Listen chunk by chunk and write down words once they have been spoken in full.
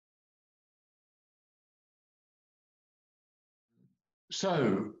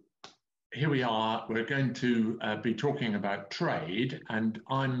So here we are. We're going to be talking about trade, and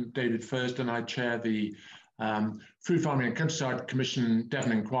I'm David Fursdon. I chair the Food Farming and Countryside Commission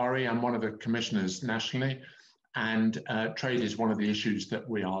Devon inquiry. I'm one of the commissioners nationally, and trade is one of the issues that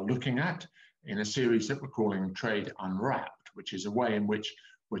we are looking at in a series that we're calling Trade Unwrapped, which is a way in which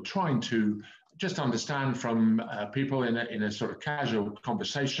we're trying to just understand from people in a sort of casual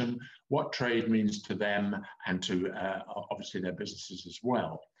conversation what trade means to them and to obviously their businesses as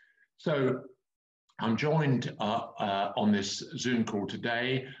well. So I'm joined on this Zoom call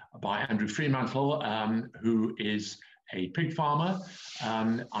today by Andrew Freemantle, who is a pig farmer.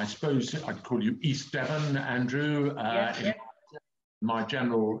 I suppose I'd call you East Devon, Andrew, in my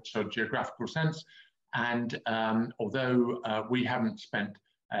general sort of geographical sense. And although we haven't spent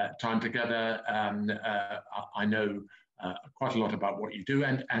time together, I know quite a lot about what you do.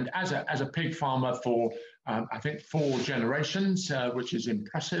 And as a pig farmer for, I think, 4 generations, which is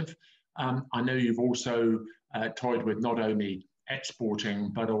impressive. I know you've also toyed with not only exporting,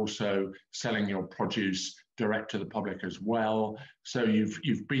 but also selling your produce direct to the public as well. So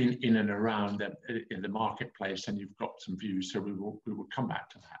you've been in and around in the marketplace, and you've got some views. So we will come back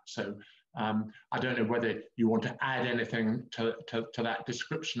to that. So I don't know whether you want to add anything to that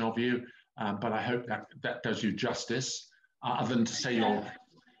description of you, but I hope that does you justice. Other than to say you're,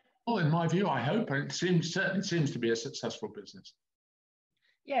 well, in my view, I hope, and it certainly seems to be a successful business.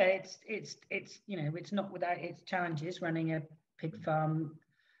 Yeah, it's it's not without its challenges running a pig farm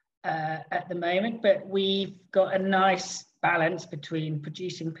at the moment, but we've got a nice balance between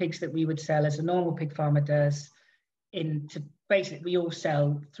producing pigs that we would sell as a normal pig farmer does into basically we all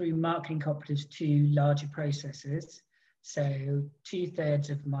sell through marketing cooperatives to larger processors. So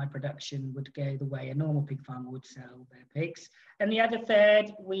 2/3 of my production would go the way a normal pig farmer would sell their pigs, and the other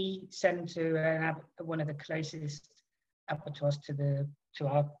third we send to one of the closest abattoirs to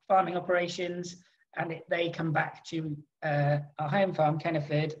our farming operations, and they come back to our home farm,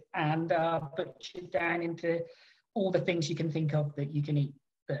 Kenneford, and are butchered down into all the things you can think of that you can eat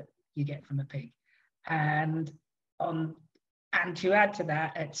that you get from a pig. And to add to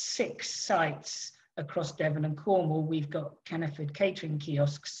that, at 6 sites across Devon and Cornwall, we've got Kenneford catering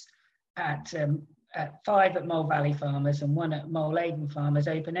kiosks at 5 at Mole Valley Farmers and 1 at Mole Aden Farmers,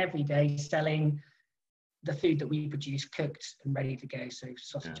 open every day, selling the food that we produce cooked and ready to go. So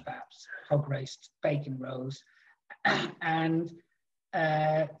sausage baps, hog roast, bacon rolls, and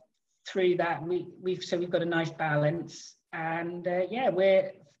through that we've got a nice balance. And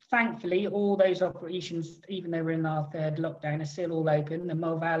we're thankfully all those operations, even though we're in our 3rd lockdown, are still all open. The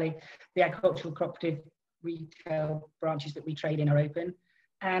Mole Valley, the agricultural cooperative retail branches that we trade in are open,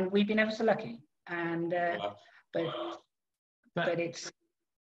 and we've been ever so lucky. And but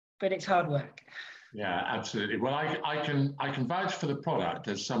it's hard work. Yeah, absolutely. Well, I can vouch for the product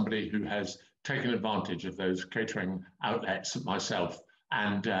as somebody who has taken advantage of those catering outlets myself,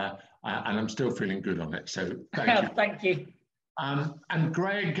 and I'm still feeling good on it. So thank you. Thank you. And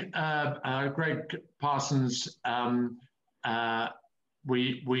Greg Parsons,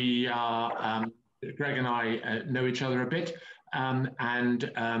 we are Greg and I know each other a bit. And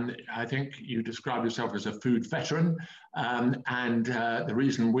I think you describe yourself as a food veteran, and the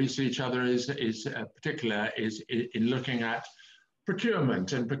reason we see each other is in looking at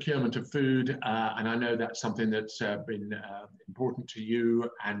procurement of food, and I know that's something that's been important to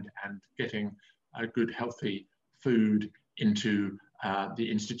you, and getting good healthy food into the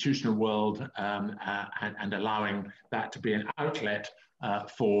institutional world, and allowing that to be an outlet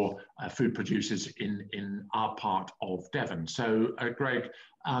for food producers in our part of Devon. So, Greg,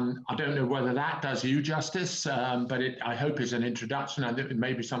 I don't know whether that does you justice, but I hope is an introduction. I think it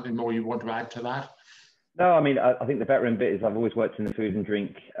may be something more you want to add to that. No, I mean, I think the veteran bit is I've always worked in the food and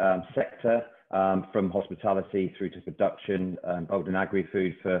drink sector, from hospitality through to production, involved in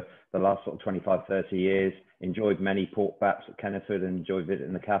agri-food for the last sort of 25, 30 years. Enjoyed many pork baps at Kenneford and enjoyed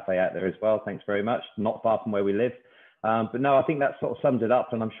visiting the cafe out there as well. Thanks very much. Not far from where we live. But no, I think that sort of sums it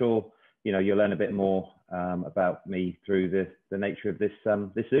up, and I'm sure you'll learn a bit more about me through the nature of this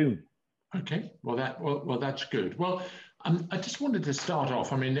Zoom. Okay, well that's good. Well, I just wanted to start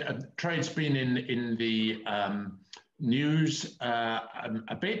off. I mean, trade's been in the news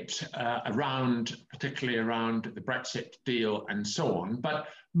a bit particularly around the Brexit deal and so on. But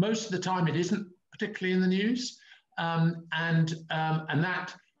most of the time, it isn't particularly in the news, and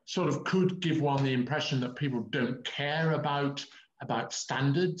that sort of could give one the impression that people don't care about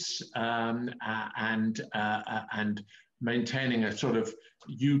standards and maintaining a sort of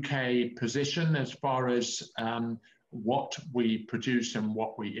UK position as far as what we produce and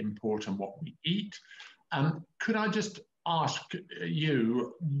what we import and what we eat. Could I just ask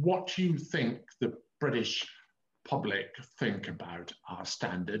you what you think the British public think about our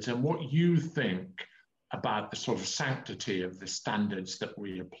standards and what you think about the sort of sanctity of the standards that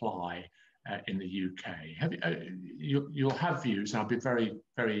we apply in the UK. You'll have views, and I'll be very,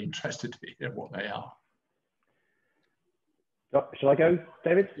 very interested to hear what they are. Shall I go,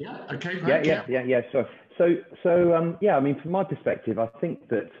 David? Yeah. Okay. Great. Yeah. So yeah. I mean, from my perspective, I think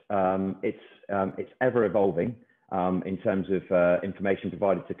that it's ever evolving in terms of information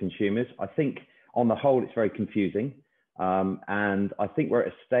provided to consumers. I think on the whole, it's very confusing, and I think we're at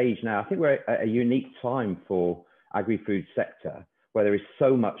a stage now. I think we're at a unique time for agri-food sector where there is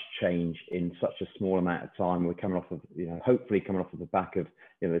so much change in such a small amount of time. We're coming off of, hopefully coming off of the back of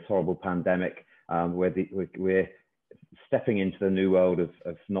this horrible pandemic, where we're stepping into the new world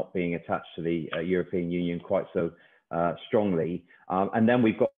of not being attached to the European Union quite so strongly. And then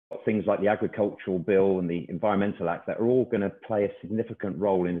we've got things like the Agricultural Bill and the Environmental Act that are all going to play a significant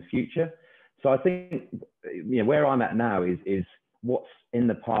role in the future. So I think where I'm at now is what's in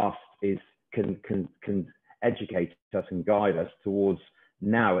the past can educate us and guide us towards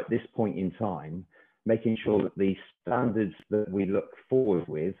now at this point in time, making sure that the standards that we look forward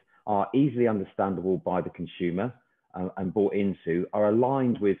with are easily understandable by the consumer and bought into, are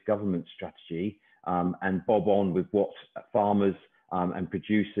aligned with government strategy and bob on with what farmers and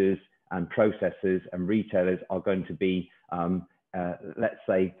producers and processors and retailers are going to be, let's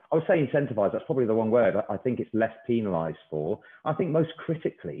say, I would say incentivized, that's probably the wrong word. I think it's less penalized for. I think most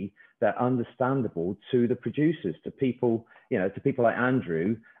critically, they're understandable to the producers, to people, to people like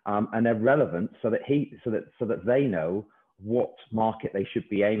Andrew, and they're relevant so that they know what market they should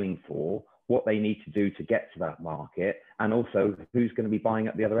be aiming for, what they need to do to get to that market, and also who's going to be buying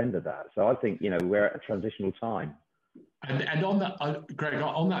at the other end of that. So I think, we're at a transitional time. And on that, Greg,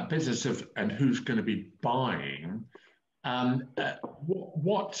 on that business of and who's going to be buying,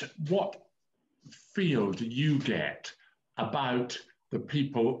 what feel do you get about the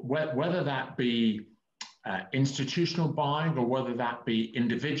people, whether that be institutional buying or whether that be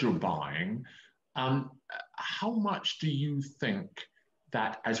individual buying? How much do you think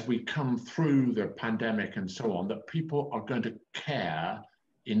that as we come through the pandemic and so on, that people are going to care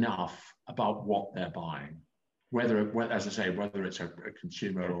enough about what they're buying, whether as I say, whether it's a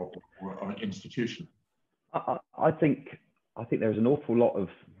consumer or an institution? I think there's an awful lot of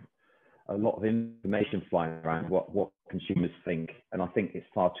information flying around what consumers think, and I think it's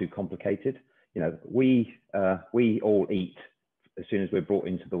far too complicated. We all eat as soon as we're brought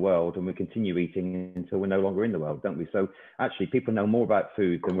into the world, and we continue eating until we're no longer in the world, don't we? So actually, people know more about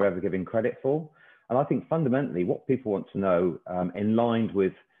food than we're ever giving credit for. And I think fundamentally, what people want to know, in line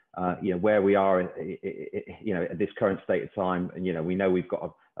with where we are, at this current state of time, and we know we've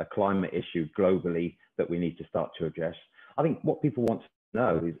got a climate issue globally that we need to start to address. I think what people want to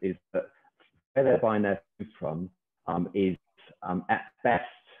know is that where they're buying their food from is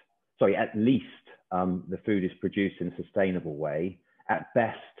at least the food is produced in a sustainable way. At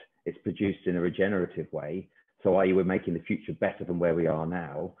best, it's produced in a regenerative way. So, i.e., we're making the future better than where we are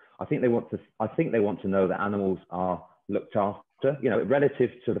now. I think they want to know that animals are looked after,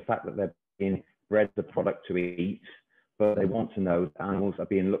 relative to the fact that they're being bred the product to eat, but they want to know that animals are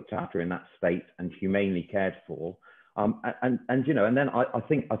being looked after in that state and humanely cared for. And then I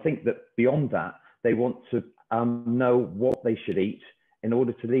think that beyond that, they want to know what they should eat in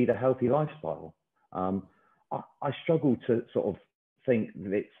order to lead a healthy lifestyle. I struggle to sort of think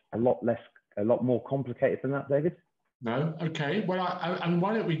that it's a lot more complicated than that, David. No, okay. Well, and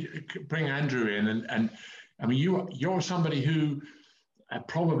why don't we bring Andrew in? And I mean, you're somebody who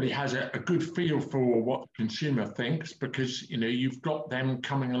probably has a good feel for what the consumer thinks, because you've got them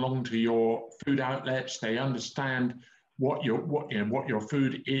coming along to your food outlets. They understand what your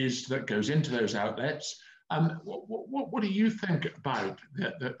food is that goes into those outlets. What do you think about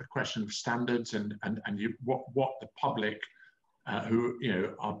the question of standards and what the public who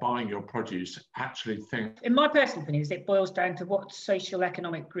are buying your produce actually think? In my personal opinion, it boils down to what social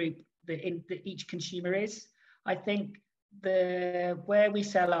economic group that each consumer is. I think where we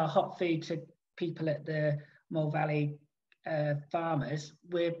sell our hot food to people at the Mole Valley farmers,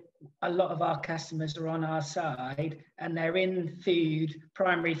 a lot of our customers are on our side, and they're in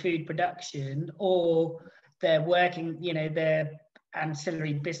primary food production, or they're working, they're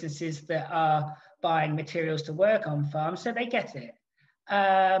ancillary businesses that are buying materials to work on farms, so they get it.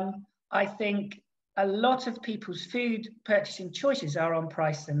 I think a lot of people's food purchasing choices are on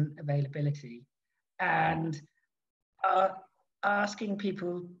price and availability, and asking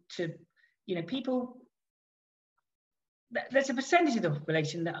people to, people there's a percentage of the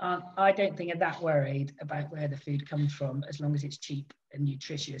population that I don't think are that worried about where the food comes from, as long as it's cheap and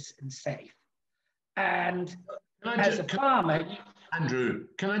nutritious and safe. And as a farmer, Andrew,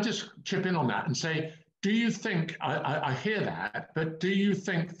 can I just chip in on that and say, do you think, I hear that, but do you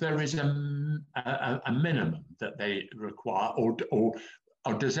think there is a minimum that they require, or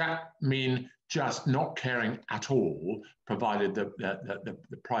does that mean just not caring at all, provided the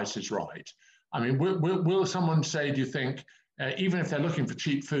price is right? I mean, will someone say, do you think, even if they're looking for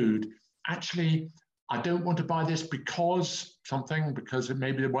cheap food, actually, I don't want to buy this because something, because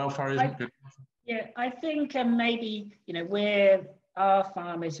maybe the welfare isn't good enough? Yeah, I think maybe, our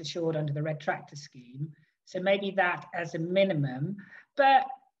farm is assured under the Red Tractor scheme, so maybe that as a minimum. But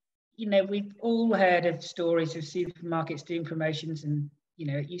we've all heard of stories of supermarkets doing promotions, and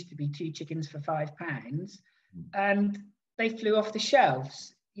it used to be 2 chickens for £5, and they flew off the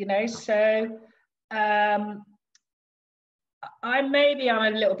shelves. So I'm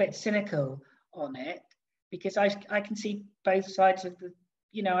a little bit cynical on it, because I can see both sides of the.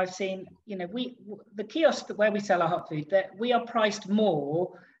 I've seen, the kiosk where we sell our hot food, that we are priced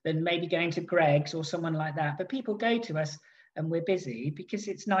more than maybe going to Greg's or someone like that. But people go to us and we're busy because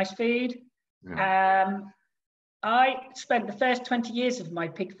it's nice food. Yeah. I spent the first 20 years of my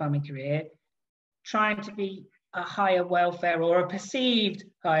pig farming career trying to be a higher welfare, or a perceived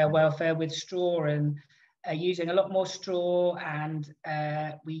higher welfare, with straw and using a lot more straw. And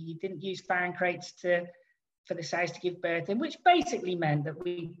we didn't use farm crates for the sows to give birth in, which basically meant that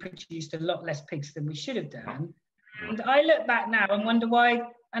we produced a lot less pigs than we should have done. And I look back now and wonder why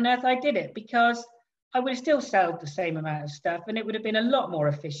on earth I did it, because I would have still sold the same amount of stuff and it would have been a lot more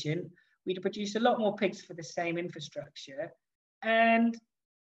efficient. We'd have produced a lot more pigs for the same infrastructure. And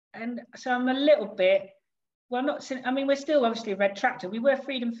so I'm a little bit, well, not, I mean, we're still obviously a Red Tractor. We were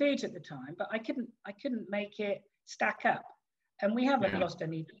Freedom Foods at the time, but I couldn't make it stack up. And we haven't lost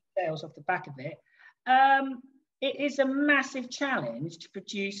any sales off the back of it. It is a massive challenge to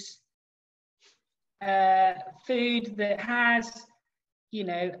produce food that has,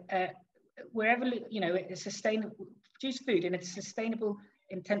 wherever, it's sustainable, produce food in a sustainable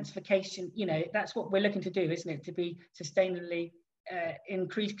intensification. That's what we're looking to do, isn't it? To be sustainably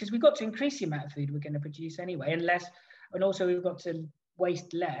increased, because we've got to increase the amount of food we're going to produce anyway, and also we've got to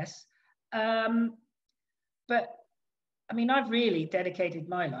waste less. But I mean, I've really dedicated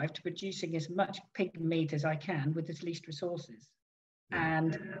my life to producing as much pig meat as I can with as least resources,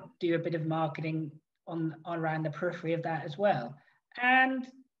 and do a bit of marketing around the periphery of that as well. And,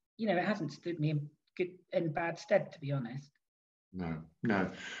 it hasn't stood me in bad stead, to be honest. No.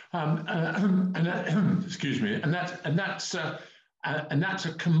 Excuse me. And that's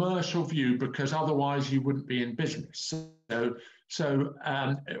a commercial view, because otherwise you wouldn't be in business. So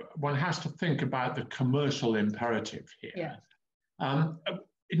one has to think about the commercial imperative here. Yeah.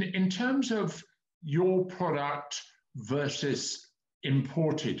 In terms of your product versus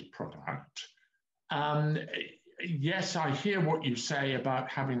imported product, yes, I hear what you say about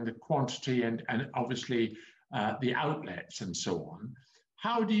having the quantity and obviously the outlets and so on.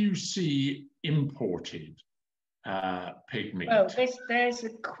 How do you see imported pig meat? Well, there's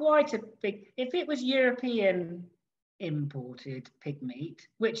quite a big, if it was European imported pig meat,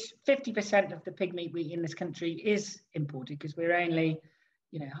 which 50% of the pig meat we eat in this country is imported, because we're only,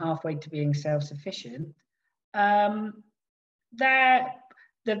 halfway to being self-sufficient.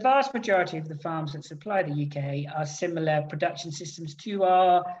 The vast majority of the farms that supply the UK are similar production systems to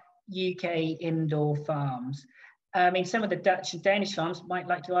our UK indoor farms. I mean, some of the Dutch and Danish farms might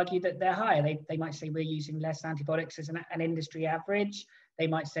like to argue that they're higher. They might say we're using less antibiotics as an industry average. They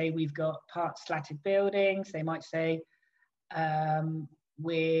might say we've got part slatted buildings. They might say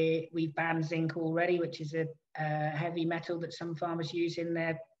we've banned zinc already, which is a heavy metal that some farmers use in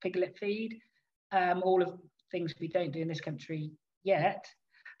their piglet feed. All of things we don't do in this country yet.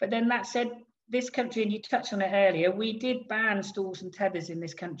 But then that said, this country, and you touched on it earlier, we did ban stalls and tethers in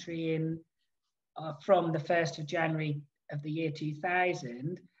this country from the 1st of January of the year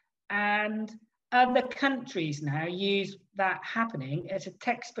 2000. And other countries now use that happening as a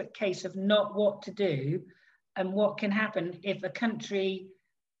textbook case of not what to do and what can happen if a country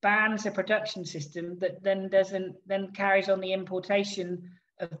bans a production system that then carries on the importation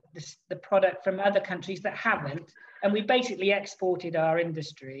of the product from other countries that haven't. And we basically exported our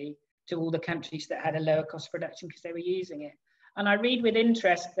industry to all the countries that had a lower cost production because they were using it. And I read with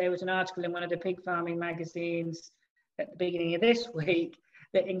interest, there was an article in one of the pig farming magazines at the beginning of this week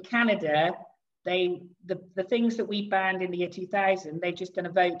that in Canada, the things that we banned in the year 2000, they've just done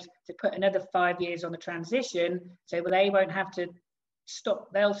a vote to put another 5 years on the transition. So they won't have to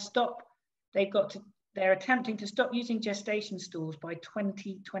stop. They'll stop. They've got to they're attempting to stop using gestation stools by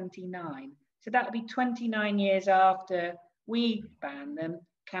 2029. So that would be 29 years after we ban them.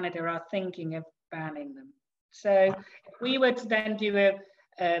 Canada are thinking of banning them. So if we were to then do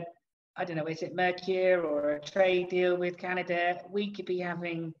I don't know, is it Mercure or a trade deal with Canada, we could be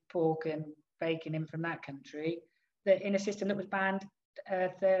having pork and bacon in from that country that in a system that was banned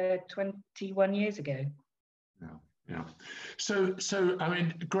 21 years ago. Yeah. So I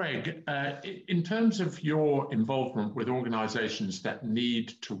mean, Greg, in terms of your involvement with organisations that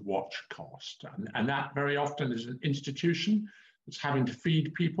need to watch cost, and that very often is an institution that's having to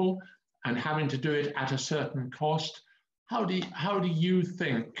feed people and having to do it at a certain cost, how do you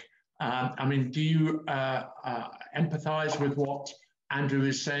think? I mean, do you empathise with what Andrew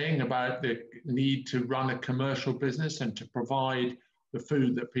is saying about the need to run a commercial business and to provide the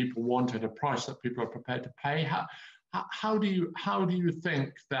food that people want at a price that people are prepared to pay? How do you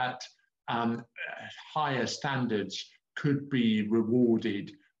think that higher standards could be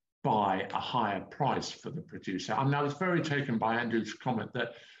rewarded by a higher price for the producer? I mean, I was very taken by Andrew's comment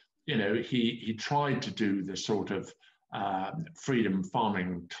that, you know, he tried to do the sort of freedom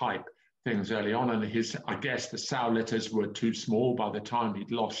farming type things early on, and I guess the sow litters were too small by the time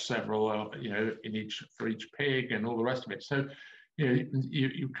he'd lost several, you know, for each pig and all the rest of it. So, you know,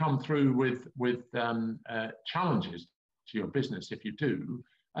 you come through with challenges to your business if you do.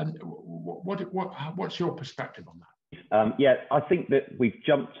 And what's your perspective on that? Yeah, I think that we've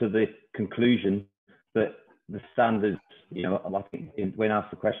jumped to the conclusion that the standards, you know, I think when asked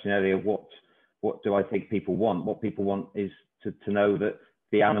the question earlier, what do I think people want? What people want is to know that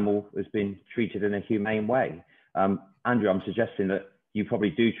the animal has been treated in a humane way. Andrew, I'm suggesting that you probably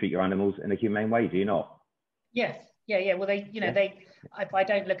do treat your animals in a humane way, do you not? Yes. Yeah. Well, they, you know, if I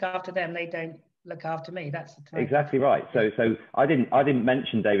don't look after them, they don't look after me. That's the time. Exactly right. So I didn't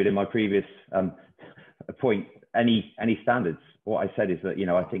mention, David, in my previous point any standards. What I said is that, you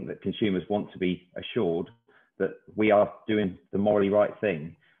know, I think that consumers want to be assured that we are doing the morally right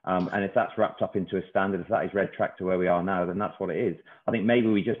thing. And if that's wrapped up into a standard, if that is red track to where we are now, then that's what it is. I think maybe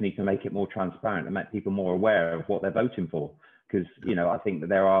we just need to make it more transparent and make people more aware of what they're voting for. Because, you know, I think that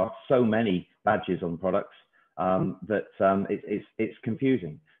there are so many badges on products that it's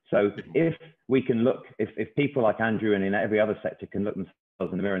confusing. So if we can look, if people like Andrew and in every other sector can look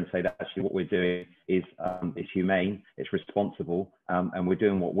themselves in the mirror and say that actually what we're doing is it's humane, it's responsible, and we're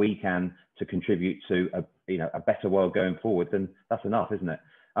doing what we can to contribute to a better world going forward, then that's enough, isn't it?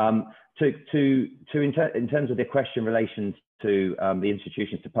 In terms of the question in relation to the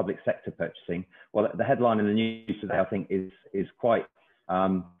institutions to public sector purchasing, well, the headline in the news today, I think, is quite,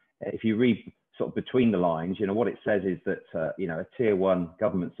 if you read sort of between the lines, you know, what it says is that, you know, a tier 1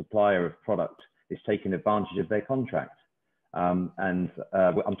 government supplier of product is taking advantage of their contract. And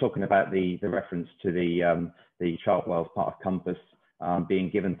I'm talking about the reference to the Chartwell's part of Compass being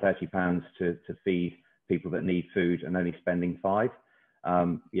given £30 to feed people that need food and only spending £5.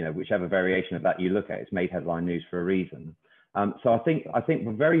 You know, whichever variation of that you look at, it's made headline news for a reason. So I think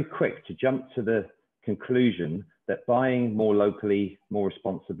we're very quick to jump to the conclusion that buying more locally, more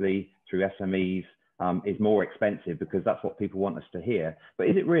responsibly through SMEs is more expensive because that's what people want us to hear. But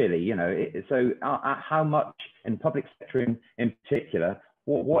is it really? You know, how much in public sector in particular?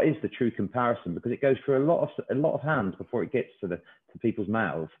 What is the true comparison? Because it goes through a lot of hands before it gets to people's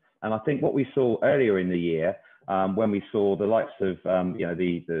mouths. And I think what we saw earlier in the year, when we saw the likes of you know,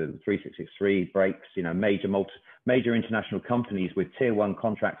 the 3663 breaks, you know, major international companies with tier 1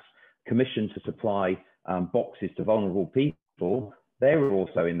 contracts commissioned to supply boxes to vulnerable people, they were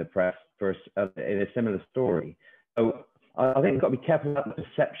also in the press for in a similar story. So I think we've got to be careful about the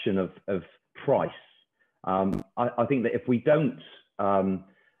perception of price. I think that if we don't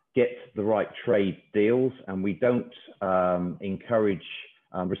get the right trade deals and we don't encourage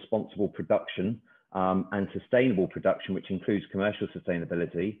responsible production and sustainable production, which includes commercial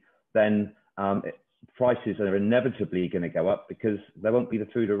sustainability, then prices are inevitably going to go up because there won't be the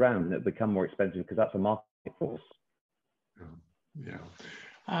food around and it'll become more expensive because that's a market force. Yeah.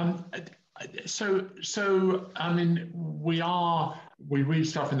 So I mean, we read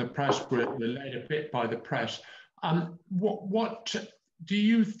stuff in the press, we're led a bit by the press. What do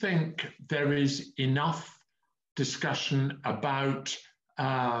you think there is enough discussion about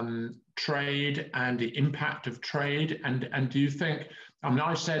trade and the impact of trade? And do you think, I mean,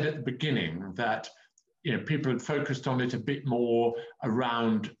 I said at the beginning that, you know, people had focused on it a bit more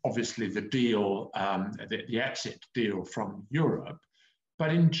around, obviously, the deal, the exit deal from Europe.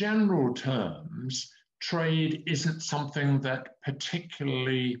 But in general terms, trade isn't something that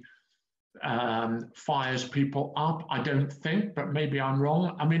particularly fires people up. I don't think, but maybe I'm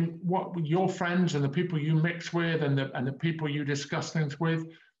wrong. I mean, what your friends and the people you mix with and the people you discuss things with,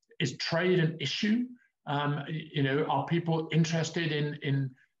 is trade an issue? You know, are people interested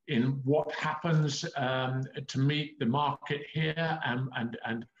in what happens to meet the market here,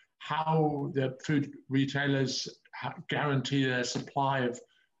 and how the food retailers guarantee their supply of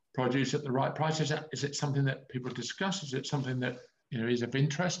produce at the right price? Is it something that people discuss? Is it something that, you know, is of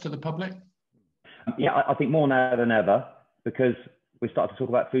interest to the public? Yeah, I think more now than ever, because we started to talk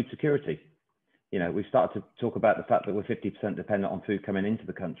about food security. You know, we started to talk about the fact that we're 50% dependent on food coming into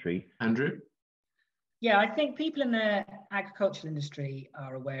the country. Andrew? Yeah, I think people in the agricultural industry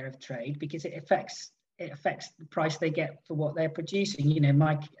are aware of trade because it affects the price they get for what they're producing. You know,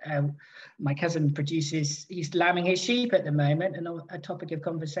 my cousin he's lambing his sheep at the moment, and a topic of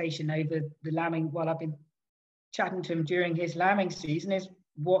conversation over the lambing while I've been chatting to him during his lambing season is,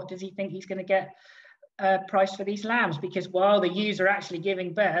 what does he think he's going to get price for these lambs? Because while the ewes are actually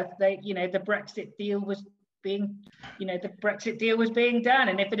giving birth, the Brexit deal was being done,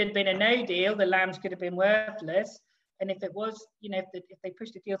 and if it had been a no deal, the lambs could have been worthless. And if it was, if they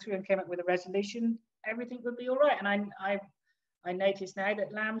pushed the deal through and came up with a resolution, everything would be all right. And I notice now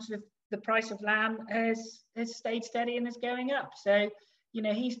that the price of lamb has stayed steady and is going up. So,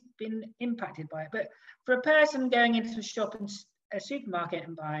 he's been impacted by it. But for a person going into a shop and a supermarket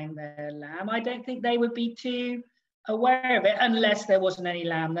and buying their lamb, I don't think they would be too aware of it unless there wasn't any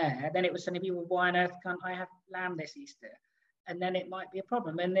lamb there. Then it was suddenly, well, why on earth can't I have lamb this Easter? And then it might be a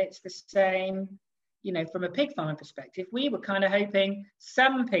problem. And it's the same, from a pig farmer perspective. We were kind of hoping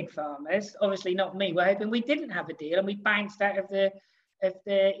some pig farmers, obviously not me, were hoping we didn't have a deal and we bounced out of the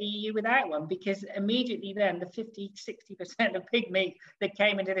EU without one, because immediately then the 50-60% of pig meat that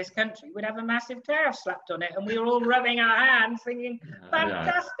came into this country would have a massive tariff slapped on it, and we were all rubbing our hands thinking,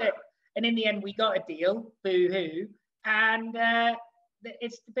 fantastic. Yeah. And in the end we got a deal, boo-hoo, and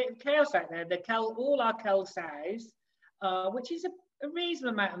it's a bit of chaos out there. All our cull sows, which is a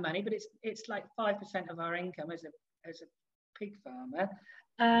reasonable amount of money, but it's like 5% of our income as a pig farmer.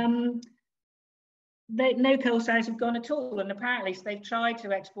 No cull sows have gone at all, and apparently they've tried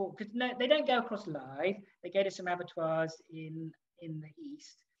to export, because they don't go across live. They go to some abattoirs in the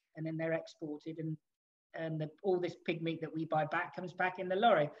east, and then they're exported, and all this pig meat that we buy back comes back in the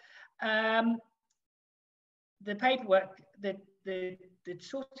lorry. The paperwork, the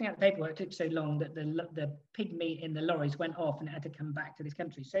sorting out the paperwork took so long that the pig meat in the lorries went off and it had to come back to this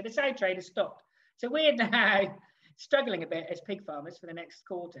country. So the sow trade has stopped. So we're now struggling a bit as pig farmers for the next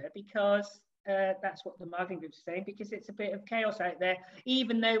quarter, because that's what the marketing groups are saying, because it's a bit of chaos out there.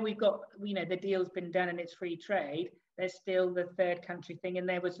 Even though we've got, the deal's been done and it's free trade, there's still the third country thing. And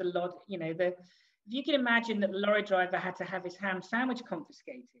there was a lot, if you can imagine that the lorry driver had to have his ham sandwich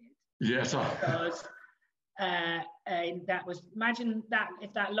confiscated. Yes. Because imagine that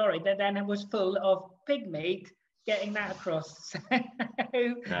if that lorry that then was full of pig meat, getting that across. So sure.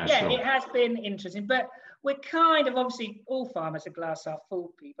 It has been interesting, but we're kind of, obviously all farmers are glass half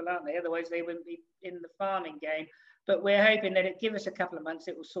full people, aren't they? Otherwise they wouldn't be in the farming game. But we're hoping that it give us a couple of months,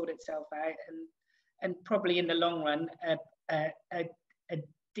 it will sort itself out, and probably in the long run a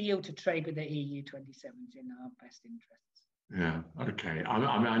deal to trade with the EU 27 is in our best interests. Yeah, okay.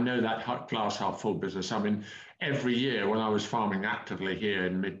 I know that glass half full business. I mean, every year when I was farming actively here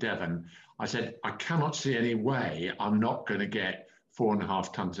in mid-Devon, I said, I cannot see any way I'm not going to get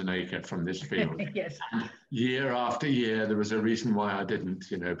 4.5 tons an acre from this field. Yes. And year after year, there was a reason why I didn't,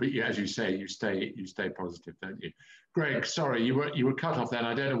 but as you say, you stay positive, don't you? Greg, sorry, you were cut off then.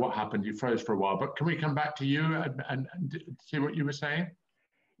 I don't know what happened. You froze for a while, but can we come back to you and see what you were saying?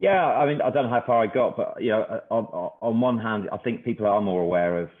 Yeah, I mean, I don't know how far I got, but on one hand, I think people are more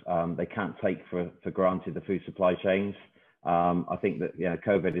aware of they can't take for granted the food supply chains. I think that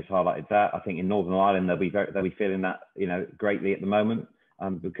COVID has highlighted that. I think in Northern Ireland they'll be feeling that greatly at the moment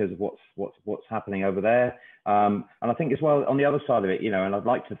because of what's happening over there. And I think as well on the other side of it, and I'd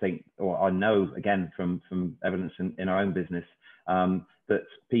like to think, or I know again from evidence in our own business, that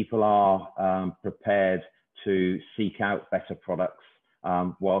people are prepared to seek out better products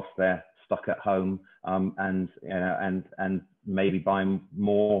whilst they're stuck at home, and maybe buying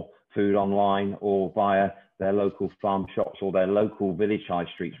more food online or via their local farm shops or their local village high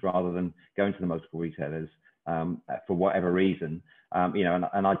streets rather than going to the multiple retailers for whatever reason.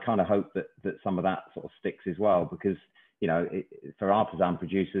 And I kind of hope that some of that sort of sticks as well, because for artisan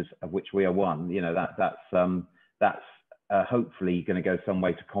producers, of which we are one, that's hopefully going to go some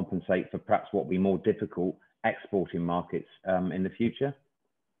way to compensate for perhaps what will be more difficult exporting markets in the future.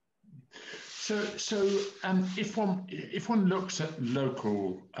 If one looks at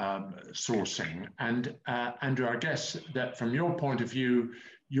local sourcing, and Andrew, I guess that from your point of view,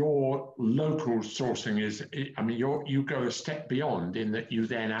 your local sourcing is, I mean, you go a step beyond in that you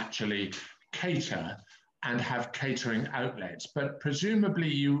then actually cater and have catering outlets. But presumably,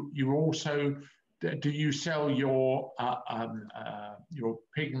 you also do you sell your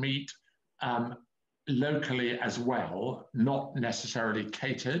pig meat locally as well, not necessarily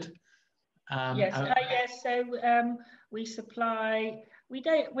catered? Yes. So we supply.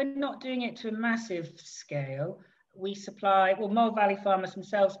 We're not doing it to a massive scale. We supply. Well, Mole Valley farmers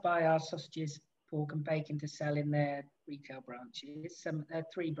themselves buy our sausages, pork, and bacon to sell in their retail branches.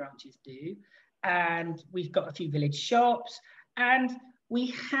 3 branches do, and we've got a few village shops. And we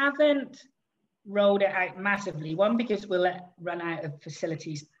haven't rolled it out massively. One, because we'll run out of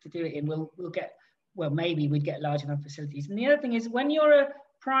facilities to do it in. Maybe we'd get large enough facilities. And the other thing is, when you're a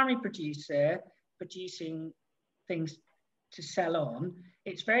primary producer producing things to sell on,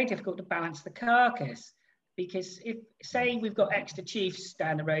 it's very difficult to balance the carcass, because if, say, we've got extra chiefs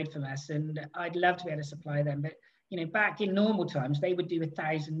down the road from us, and I'd love to be able to supply them, but back in normal times they would do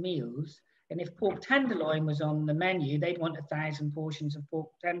 1,000 meals, and if pork tenderloin was on the menu, they'd want 1,000 portions of pork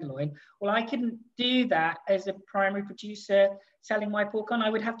tenderloin. Well, I couldn't do that as a primary producer selling my pork on. I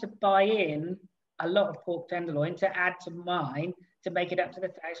would have to buy in a lot of pork tenderloin to add to mine to make it up to the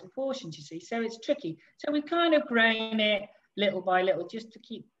 1,000 portions, you see. So it's tricky. So we've kind of grown it little by little just to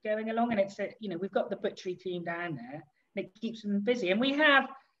keep going along. And it's, we've got the butchery team down there, and it keeps them busy. And we have,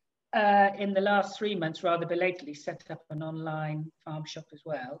 in the last 3 months, rather belatedly, set up an online farm shop as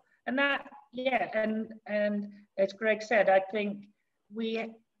well. And that, and as Greg said, I think we,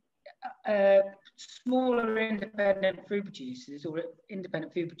 smaller independent food producers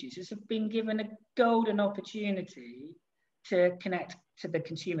have been given a golden opportunity to connect to the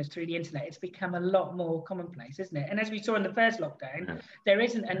consumers through the internet. It's become a lot more commonplace, isn't it? And as we saw in the first lockdown, there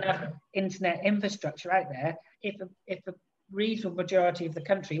isn't enough internet infrastructure out there if a reasonable majority of the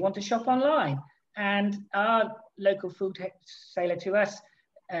country want to shop online. And our local food seller to us,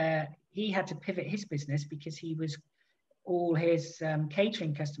 he had to pivot his business because all his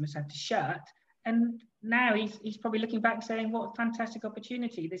catering customers had to shut. And now he's probably looking back saying, what a fantastic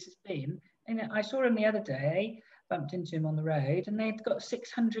opportunity this has been. And I saw him the other day, bumped into him on the road, and they've got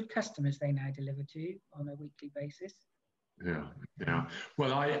 600 customers they now deliver to on a weekly basis. Yeah.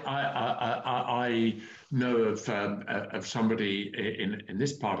 Well, I know of somebody in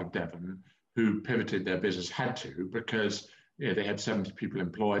this part of Devon who pivoted their business, had to, because they had 70 people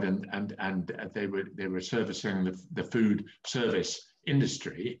employed, and they were servicing the food service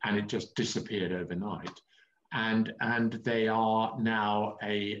industry, and it just disappeared overnight. And they are now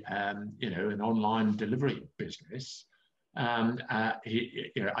an online delivery business. I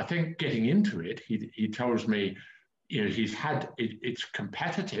think getting into it, he tells me, it's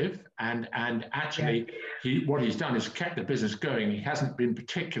competitive, and actually what he's done is kept the business going. He hasn't been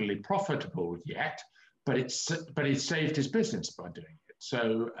particularly profitable yet, but he's saved his business by doing it.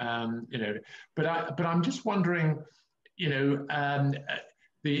 So but I'm just wondering,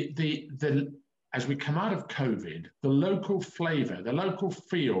 as we come out of COVID, the local flavour, the local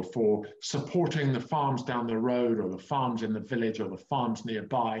feel for supporting the farms down the road, or the farms in the village, or the farms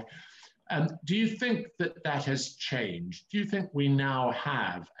nearby, do you think that has changed? Do you think we now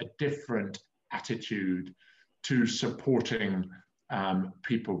have a different attitude to supporting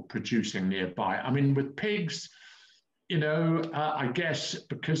people producing nearby? I mean, with pigs, I guess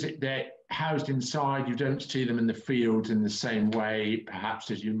because they're housed inside, you don't see them in the fields in the same way,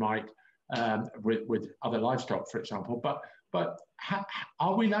 perhaps, as you might with other livestock, for example. But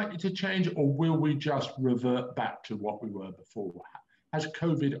are we likely to change, or will we just revert back to what we were before? Has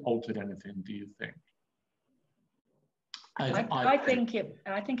COVID altered anything, do you think? I think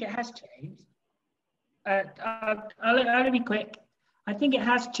it has changed. I'll be quick. I think it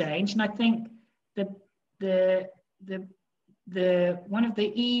has changed, and I think the one of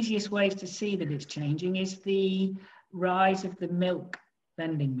the easiest ways to see that it's changing is the rise of the milk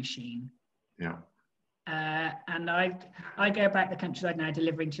vending machine. Yeah. And I go back the countryside now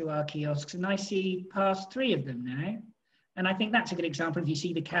delivering to our kiosks, and I see past 3 of them now. And I think that's a good example. If you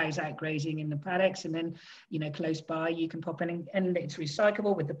see the cows out grazing in the paddocks, and then, close by, you can pop in and it's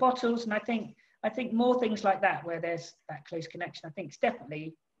recyclable with the bottles. And I think more things like that, where there's that close connection, I think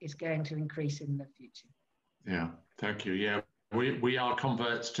definitely is going to increase in the future. Yeah, thank you. Yeah, we are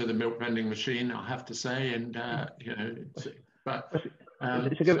converts to the milk vending machine, I have to say. And,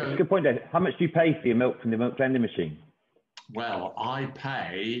 it's a good point there. How much do you pay for your milk from the milk vending machine? Well, I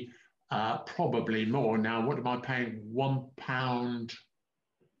pay probably more now. What am I paying? £1.50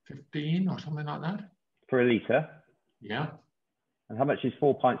 15 or something like that. Per litre? Yeah. And how much is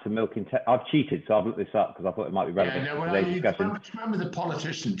 4 pints of milk in? I've cheated, so I've looked this up because I thought it might be relevant Yeah, no, to today's discussion. Do you remember the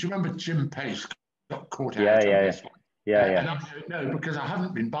politician? Do you remember Jim Pace got caught out Yeah, on yeah, this one? yeah, And I don't know because I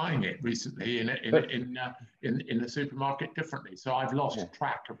haven't been buying it recently in the supermarket differently, so I've lost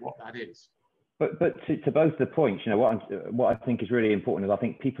track of what that is. But to both the points, you know, what I think is really important is I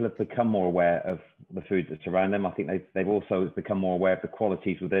think people have become more aware of the food that's around them. I think they've also become more aware of the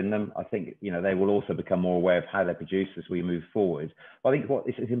qualities within them. I think, you know, they will also become more aware of how they're produced as we move forward. But I think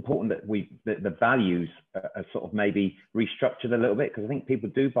it's important that the values are sort of maybe restructured a little bit, because I think people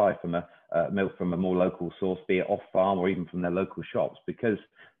do buy from milk from a more local source, be it off farm or even from their local shops, because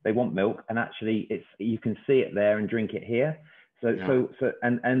they want milk, and actually you can see it there and drink it here. So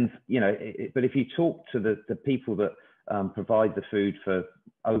you know, but if you talk to the people that provide the food for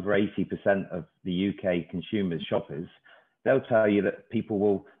over 80% of the UK consumers, shoppers, they'll tell you that people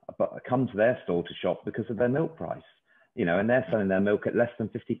will come to their store to shop because of their milk price, you know, and they're selling their milk at less than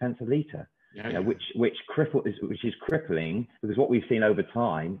 50 pence a litre, you know, which is crippling, because what we've seen over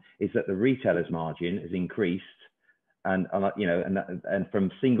time is that the retailer's margin has increased, and you know, and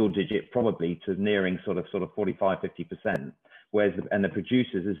from single digit probably to nearing sort of 45-50%. Whereas the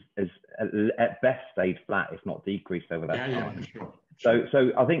producers has at best stayed flat, if not decreased over that time. Sure.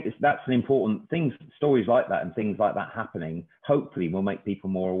 So I think that's an important thing. Stories like that and things like that happening, hopefully, will make people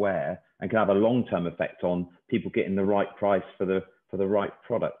more aware and can have a long-term effect on people getting the right price for the right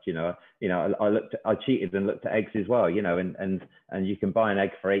product. You know, I cheated and looked at eggs as well. You know, and you can buy an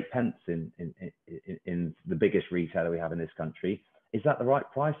egg for 8 pence in the biggest retailer we have in this country. Is that the right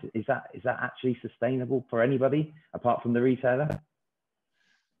price? Is that actually sustainable for anybody apart from the retailer?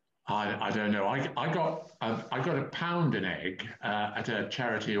 I don't know. I got £1 an egg at a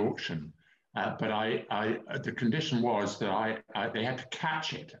charity auction, but the condition was that they had to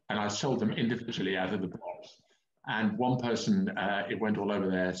catch it, and I sold them individually out of the box. And one person, it went all over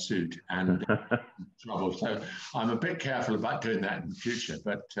their suit and trouble. So I'm a bit careful about doing that in the future.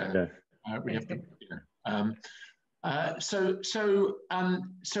 But we have to, you know.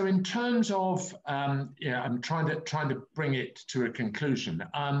 So in terms of I'm trying to bring it to a conclusion.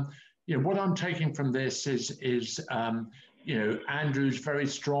 You know, what I'm taking from this is you know, Andrew's very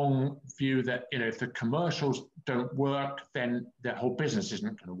strong view that, you know, if the commercials don't work, then the whole business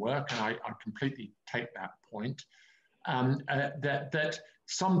isn't going to work, and I completely take that point. That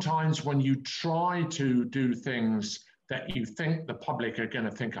sometimes when you try to do things that you think the public are going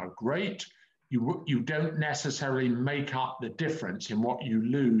to think are great, you don't necessarily make up the difference in what you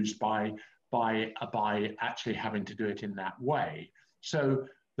lose by actually having to do it in that way. So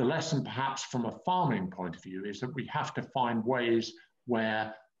the lesson, perhaps from a farming point of view, is that we have to find ways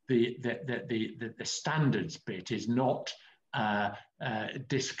where the standards bit is not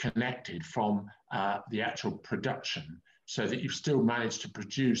disconnected from the actual production, so that you still manage to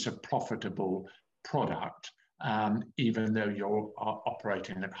produce a profitable product. Even though you're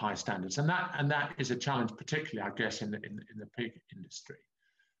operating at high standards, and that is a challenge, particularly, I guess, in the pig industry.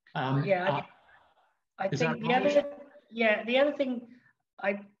 I think the other thing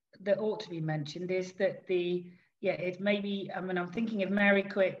that ought to be mentioned is that it's maybe, I mean, I'm thinking of Mary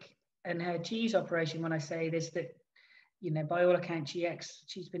Quick and her cheese operation when I say this, that, you know, by all accounts,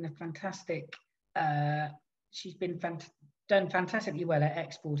 she's been a fantastic, done fantastically well at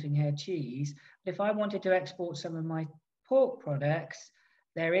exporting her cheese. But if I wanted to export some of my pork products,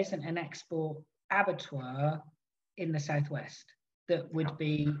 there isn't an export abattoir in the southwest that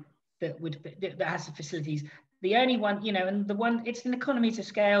has the facilities. The only one, you know, and the one, it's an economies of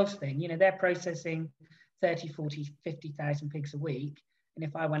scales thing. You know, they're processing 30, 40, 50,000 pigs a week. And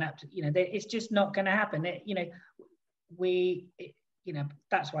if I went up to, you know, it's just not going to happen. That's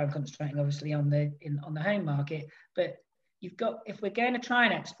why I'm concentrating obviously on the home market. But if we're going to try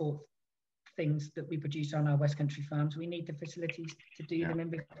and export things that we produce on our West Country farms, we need the facilities to do them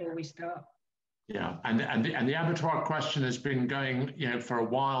in before we start. Yeah, and the abattoir question has been going, you know, for a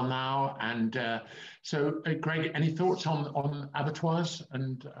while now. And so, Greg, any thoughts on abattoirs?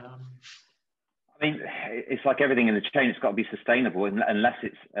 And I mean, it's like everything in the chain; it's got to be sustainable, unless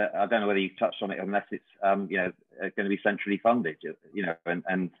it's. I don't know whether you touched on it, unless it's, you know, going to be centrally funded. You know,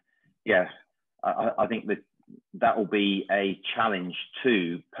 I think that will be a challenge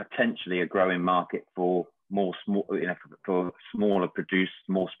to potentially a growing market for for smaller produced,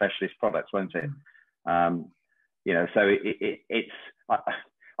 more specialist products, won't it? You know, so it's.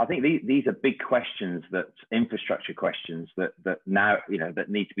 I think these are big questions, that infrastructure questions that now, you know, that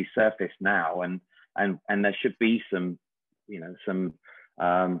need to be surfaced now, and there should be some, you know, some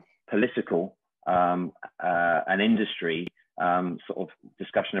political and industry sort of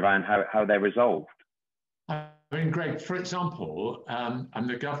discussion around how they're resolved. I mean, Greg, for example, and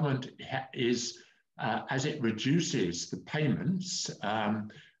the government is, as it reduces the payments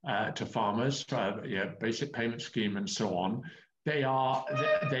to farmers, basic payment scheme and so on,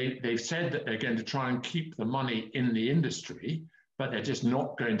 they've said that they're going to try and keep the money in the industry, but they're just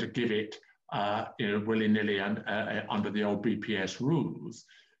not going to give it willy-nilly under the old BPS rules.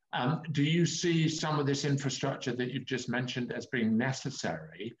 Do you see some of this infrastructure that you've just mentioned as being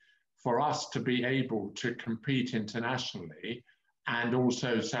necessary for us to be able to compete internationally and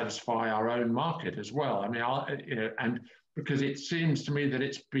also satisfy our own market as well? I mean, and because it seems to me that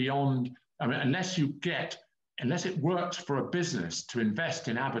it's beyond, I mean, unless it works for a business to invest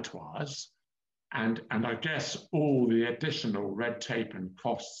in abattoirs, and I guess all the additional red tape and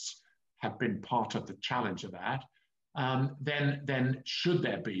costs have been part of the challenge of that, then should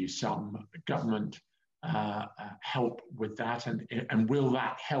there be some government help with that, and will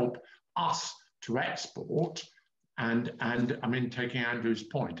that help us to export? And I mean, taking Andrew's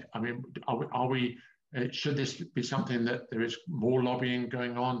point, I mean, are we should this be something that there is more lobbying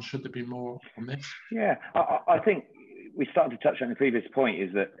going on? Should there be more on this? Yeah, I think we started to touch on the previous point,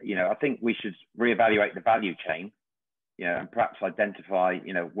 is that, I think we should reevaluate the value chain, and perhaps identify,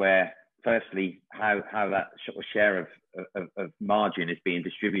 where, firstly, how that sort of share of margin is being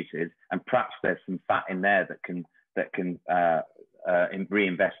distributed, and perhaps there's some fat in there that can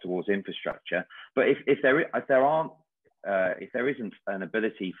reinvest towards infrastructure. But if there isn't an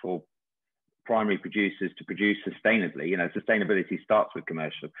ability for primary producers to produce sustainably, sustainability starts with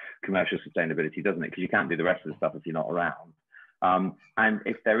commercial sustainability, doesn't it? Because you can't do the rest of the stuff if you're not around. And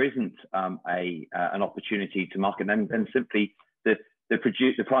if there isn't an opportunity to market, then simply the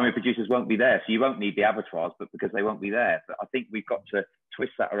primary producers won't be there. So you won't need the abattoirs, but because they won't be there. But I think we've got to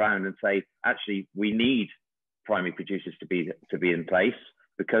twist that around and say, actually, we need primary producers to be in place,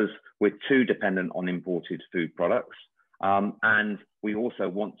 because we're too dependent on imported food products, and we also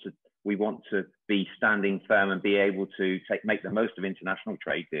want to be standing firm and be able to make the most of international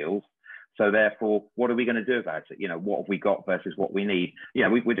trade deals. So therefore, what are we going to do about it? What have we got versus what we need?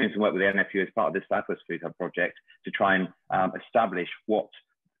 We're doing some work with the NFU as part of this Southwest Food Hub project to try and establish what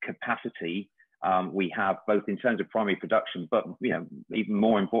capacity we have, both in terms of primary production, but even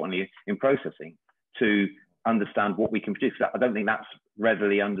more importantly in processing, to understand what we can produce. I don't think that's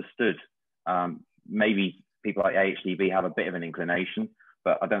readily understood. Maybe people like AHDB have a bit of an inclination,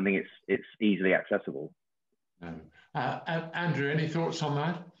 but I don't think it's easily accessible. No. Andrew, any thoughts on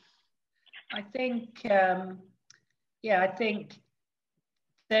that? I think, I think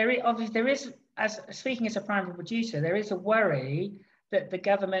there is, as speaking as a primary producer, there is a worry that the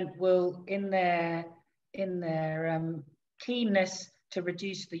government will, in their keenness to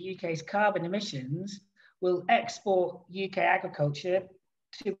reduce the UK's carbon emissions, will export UK agriculture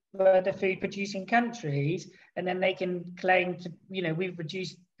to other food producing countries, and then they can claim to, we've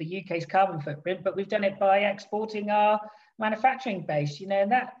reduced the UK's carbon footprint, but we've done it by exporting our manufacturing base,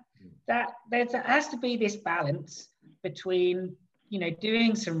 and that there has to be this balance between,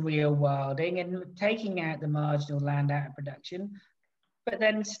 doing some real wilding and taking out the marginal land out of production, but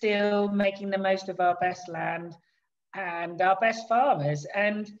then still making the most of our best land and our best farmers.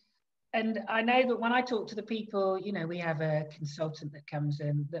 And I know that when I talk to the people, we have a consultant that comes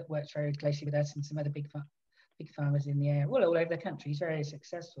in that works very closely with us and some other big farmers in the area, all over the country. He's very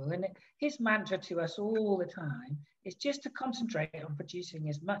successful. And his mantra to us all the time is just to concentrate on producing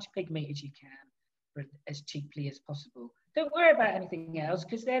as much pig meat as you can, as cheaply as possible. Don't worry about anything else,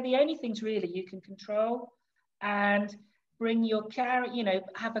 because they're the only things really you can control. And bring your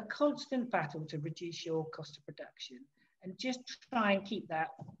have a constant battle to reduce your cost of production, and just try and keep that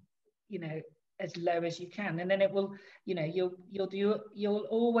as low as you can, and then it will, you'll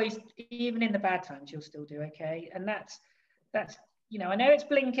always, even in the bad times, you'll still do okay. And that's I know it's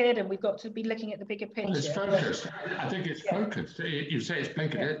blinkered, and we've got to be looking at the bigger picture. Well, it's focused. I think it's focused. You say it's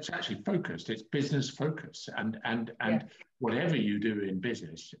blinkered, it's actually focused. It's business focus, and whatever you do in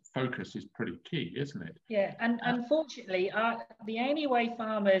business, focus is pretty key, isn't it? Yeah, and unfortunately, the only way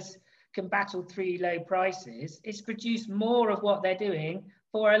farmers can battle through low prices is produce more of what they're doing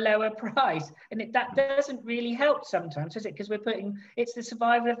for a lower price, and that doesn't really help sometimes, is it? Because it's the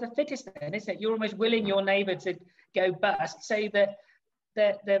survival of the fittest, then, isn't it? You're almost willing your neighbour to go bust so that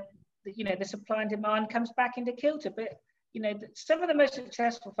the supply and demand comes back into kilter. But some of the most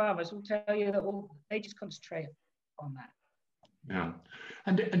successful farmers will tell you that they just concentrate on that. Yeah,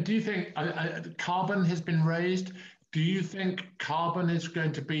 and do you think carbon has been raised? Do you think carbon is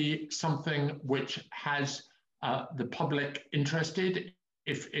going to be something which has the public interested?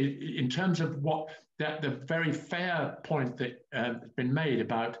 If in terms of what that the very fair point that has been made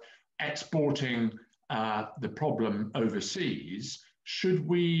about exporting the problem overseas. Should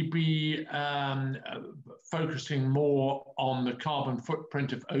we be focusing more on the carbon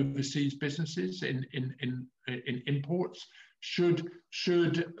footprint of overseas businesses in imports? Should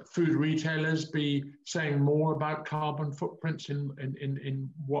food retailers be saying more about carbon footprints in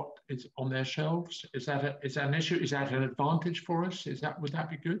what is on their shelves? Is that an issue? Is that an advantage for us? Would that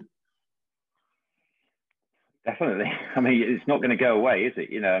be good? Definitely. I mean, it's not going to go away, is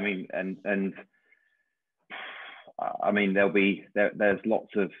it? You know, I mean, and I mean, there's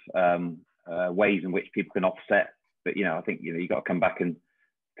lots of ways in which people can offset, but you know, I think you've got to come back and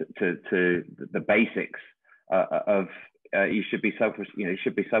to the basics of you should be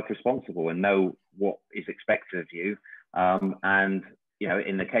self-responsible and know what is expected of you, and you know,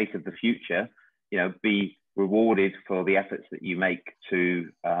 in the case of the future, you know, be rewarded for the efforts that you make to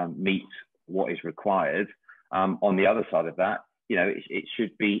meet what is required. On the other side of that, you know, it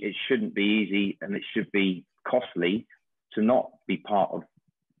shouldn't be easy, and it should be costly to not be part of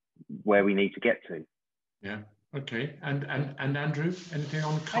where we need to get to. Yeah. Okay. And Andrew, anything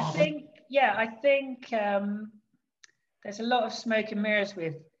on carbon? I think there's a lot of smoke and mirrors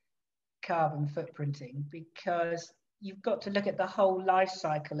with carbon footprinting, because you've got to look at the whole life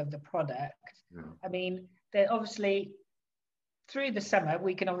cycle of the product. Yeah. I mean, obviously through the summer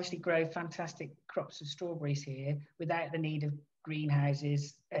we can obviously grow fantastic crops of strawberries here without the need of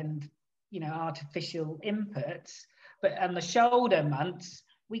greenhouses and, you know, artificial inputs, but on the shoulder months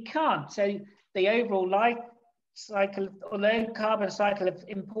we can't. So the overall life cycle, or the carbon cycle of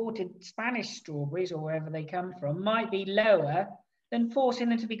imported Spanish strawberries, or wherever they come from, might be lower than forcing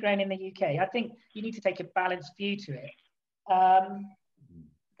them to be grown in the UK. I think you need to take a balanced view to it.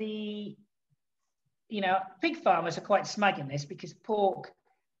 You know, pig farmers are quite smug in this, because pork,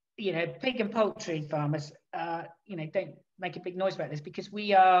 you know, pig and poultry farmers, you know, don't make a big noise about this, because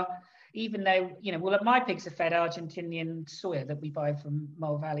we are, even though, you know, well, my pigs are fed Argentinian soya that we buy from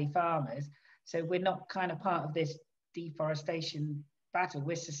Mole Valley farmers. So we're not kind of part of this deforestation battle.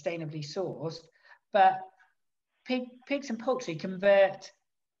 We're sustainably sourced, but pigs and poultry convert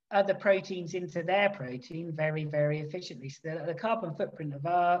other proteins into their protein very, very efficiently. So the carbon footprint of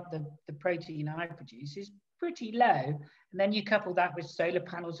the protein I produce is pretty low. And then you couple that with solar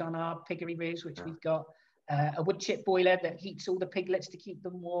panels on our piggery roofs, which we've got a wood chip boiler that heats all the piglets to keep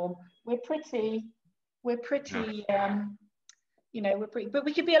them warm. We're pretty, you know, but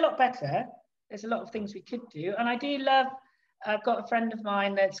we could be a lot better. There's a lot of things we could do. And I do love, I've got a friend of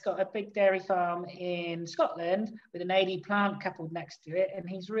mine that's got a big dairy farm in Scotland with an AD plant coupled next to it. And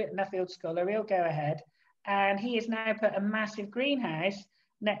he's a Nuffield scholar, he'll go ahead. And he has now put a massive greenhouse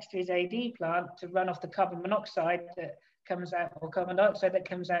next to his AD plant to run off the carbon monoxide that comes out, or carbon dioxide that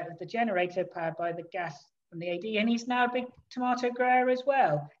comes out of the generator powered by the gas from the AD. And he's now a big tomato grower as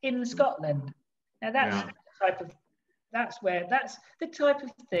well in Scotland. Now that's that's the type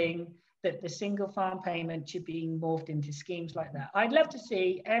of thing that the single farm payment should be morphed into schemes like that. I'd love to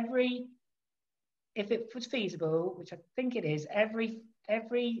see if it was feasible, which I think it is, every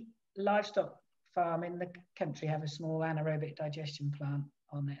livestock farm in the country have a small anaerobic digestion plant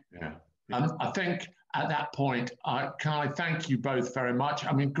on it. Yeah. I think at that point, can I thank you both very much?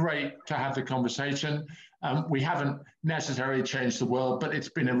 I mean, great to have the conversation. We haven't necessarily changed the world, but it's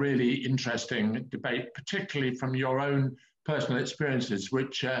been a really interesting debate, particularly from your own personal experiences,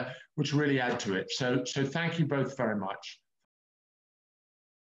 which really add to it. So thank you both very much.